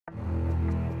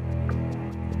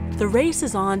The race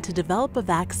is on to develop a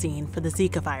vaccine for the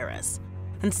Zika virus,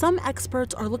 and some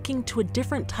experts are looking to a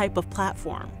different type of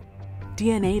platform: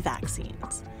 DNA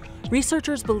vaccines.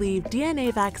 Researchers believe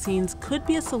DNA vaccines could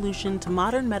be a solution to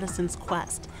modern medicine's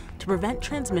quest to prevent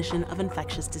transmission of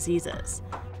infectious diseases.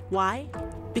 Why?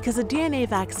 Because a DNA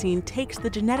vaccine takes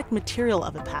the genetic material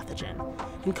of a pathogen,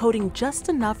 encoding just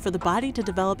enough for the body to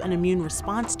develop an immune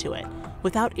response to it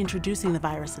without introducing the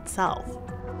virus itself.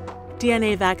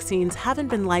 DNA vaccines haven't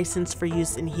been licensed for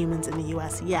use in humans in the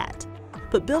US yet,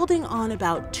 but building on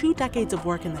about 2 decades of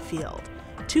work in the field,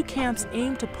 2 camps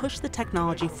aim to push the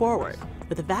technology forward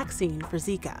with a vaccine for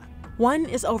Zika. One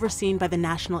is overseen by the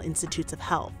National Institutes of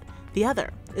Health. The other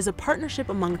is a partnership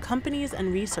among companies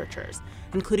and researchers,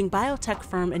 including biotech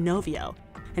firm Inovio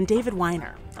and David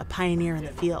Weiner, a pioneer in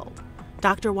the field.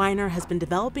 Dr. Weiner has been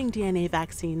developing DNA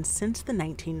vaccines since the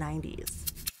 1990s.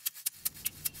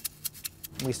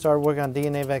 We started working on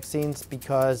DNA vaccines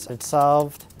because it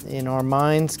solved, in our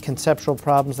minds, conceptual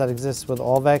problems that exist with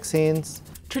all vaccines.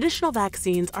 Traditional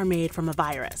vaccines are made from a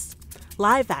virus.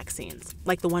 Live vaccines,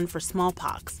 like the one for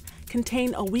smallpox,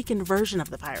 contain a weakened version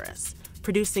of the virus,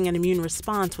 producing an immune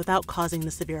response without causing the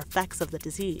severe effects of the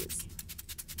disease.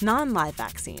 Non-live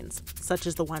vaccines, such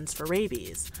as the ones for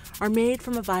rabies, are made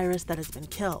from a virus that has been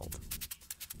killed.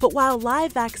 But while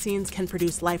live vaccines can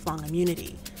produce lifelong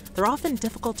immunity, they're often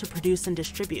difficult to produce and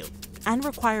distribute, and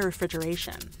require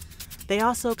refrigeration. They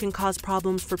also can cause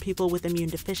problems for people with immune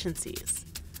deficiencies.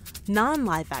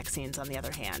 Non-live vaccines, on the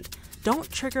other hand, don't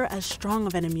trigger as strong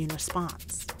of an immune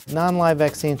response. Non-live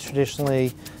vaccines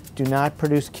traditionally do not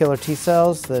produce killer T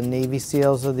cells, the Navy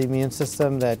SEALs of the immune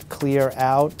system that clear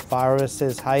out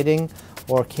viruses hiding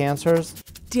or cancers.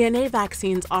 DNA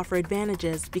vaccines offer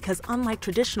advantages because, unlike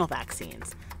traditional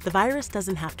vaccines, the virus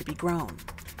doesn't have to be grown.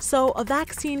 So a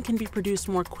vaccine can be produced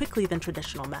more quickly than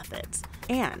traditional methods,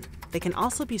 and they can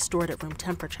also be stored at room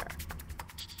temperature.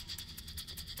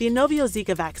 The Inovio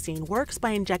Zika vaccine works by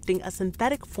injecting a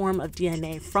synthetic form of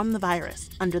DNA from the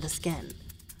virus under the skin.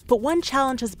 But one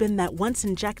challenge has been that once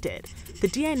injected, the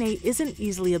DNA isn't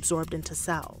easily absorbed into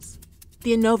cells.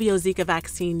 The Inovio Zika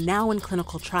vaccine, now in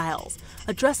clinical trials,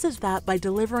 addresses that by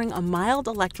delivering a mild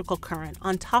electrical current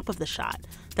on top of the shot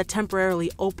that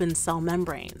temporarily opens cell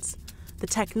membranes. The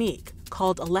technique,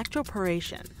 called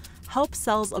electroporation, helps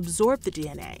cells absorb the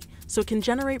DNA so it can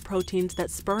generate proteins that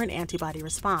spur an antibody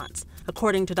response,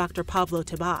 according to Dr. Pablo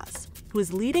Tebas, who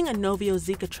is leading a Inovio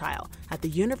Zika trial at the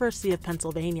University of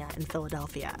Pennsylvania in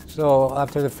Philadelphia. So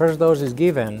after the first dose is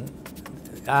given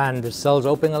and the cells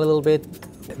open a little bit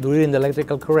during the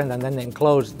electrical current and then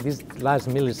enclose these last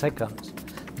milliseconds,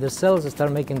 the cells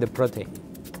start making the protein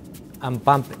and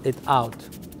pump it out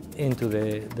into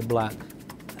the blood.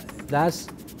 That's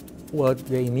what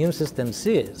the immune system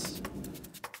sees.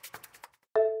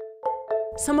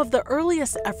 Some of the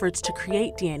earliest efforts to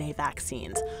create DNA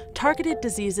vaccines targeted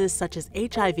diseases such as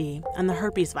HIV and the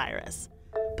herpes virus,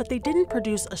 but they didn't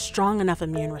produce a strong enough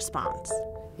immune response.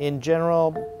 In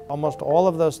general, almost all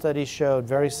of those studies showed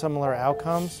very similar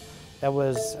outcomes. That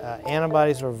was,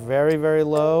 antibodies were very, very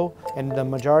low, and the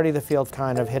majority of the field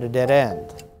kind of hit a dead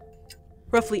end.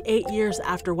 Roughly 8 years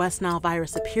after West Nile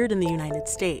virus appeared in the United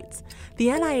States, the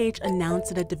NIH announced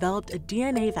it had developed a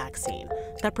DNA vaccine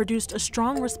that produced a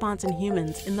strong response in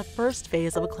humans in the first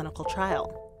phase of a clinical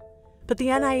trial. But the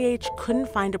NIH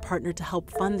couldn't find a partner to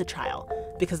help fund the trial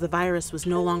because the virus was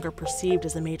no longer perceived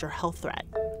as a major health threat.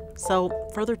 So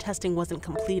further testing wasn't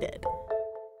completed.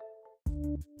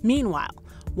 Meanwhile,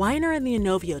 Weiner and the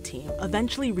Inovio team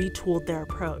eventually retooled their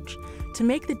approach to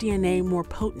make the DNA more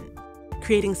potent,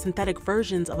 creating synthetic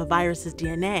versions of a virus's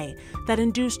DNA that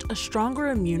induced a stronger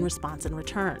immune response in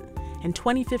return. In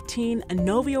 2015,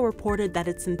 Inovio reported that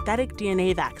its synthetic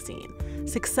DNA vaccine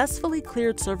successfully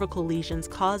cleared cervical lesions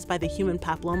caused by the human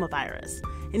papillomavirus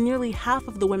in nearly half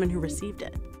of the women who received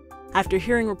it. After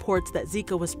hearing reports that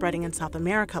Zika was spreading in South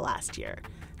America last year,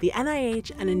 the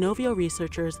NIH and Inovio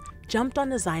researchers jumped on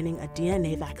designing a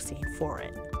DNA vaccine for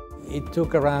it. It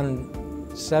took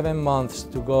around 7 months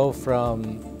to go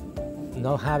from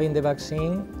not having the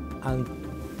vaccine and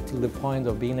to the point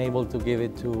of being able to give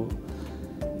it to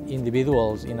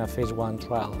individuals in a phase 1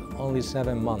 trial. Only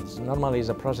 7 months. Normally it's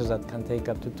a process that can take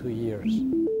up to 2 years.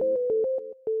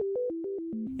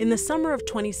 In the summer of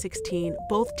 2016,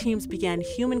 both teams began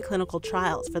human clinical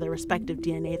trials for their respective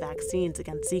DNA vaccines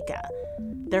against Zika.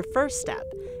 Their first step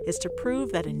is to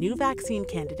prove that a new vaccine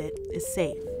candidate is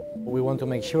safe. We want to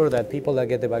make sure that people that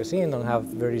get the vaccine don't have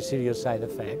very serious side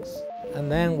effects. And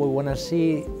then we want to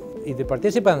see if the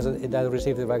participants that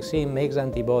receive the vaccine makes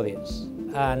antibodies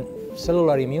and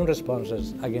cellular immune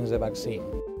responses against the vaccine.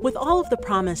 With all of the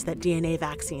promise that DNA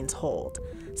vaccines hold,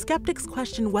 skeptics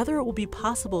question whether it will be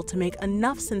possible to make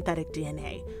enough synthetic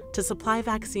DNA to supply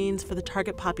vaccines for the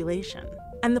target population.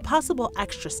 And the possible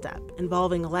extra step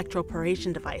involving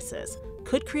electroporation devices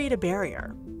could create a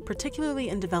barrier, particularly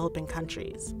in developing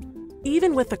countries.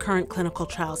 Even with the current clinical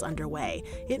trials underway,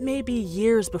 it may be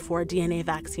years before a DNA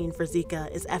vaccine for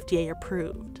Zika is FDA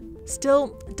approved.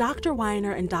 Still, Dr.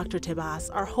 Weiner and Dr. Tebas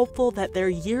are hopeful that their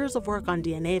years of work on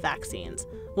DNA vaccines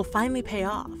will finally pay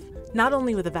off, not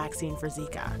only with a vaccine for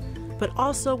Zika, but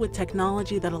also with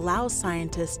technology that allows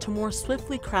scientists to more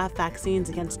swiftly craft vaccines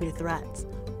against new threats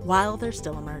while they're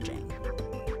still emerging.